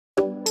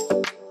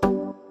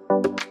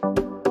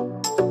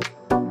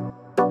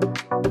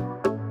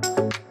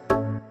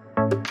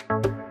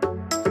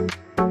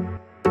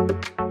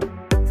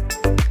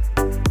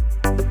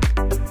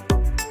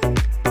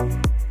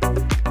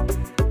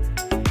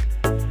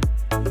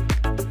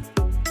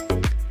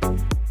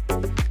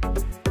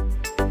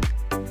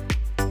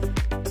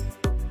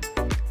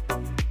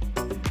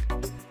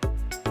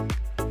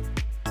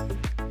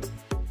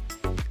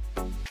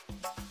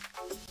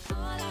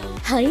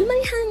Hi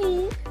my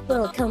honey!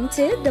 Welcome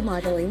to the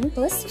Modeling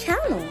Plus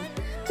channel,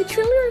 to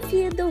truly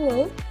review the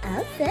world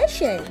of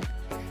fashion.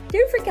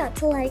 Don't forget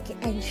to like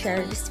and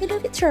share this video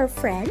with your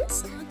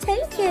friends.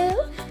 Thank you!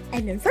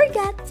 And don't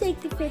forget to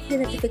activate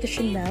the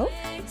notification bell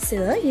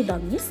so you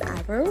don't miss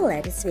our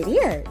latest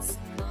videos.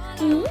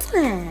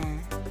 Luna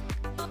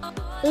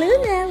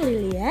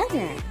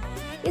Liliana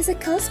is a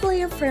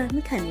cosplayer from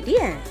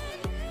Canada.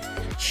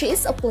 She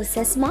is a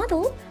plus-size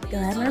model,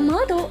 glamour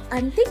model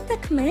on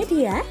TikTok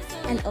media,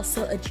 and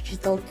also a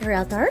digital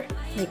creator,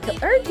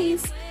 makeup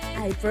artist,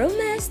 eyebrow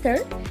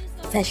master,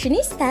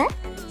 fashionista,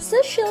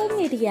 social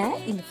media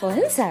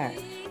influencer.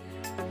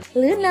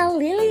 Luna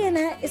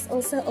Liliana is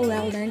also a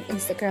well-known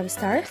Instagram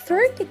star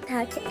through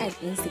TikTok and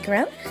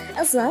Instagram,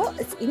 as well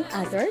as in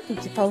other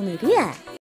digital media.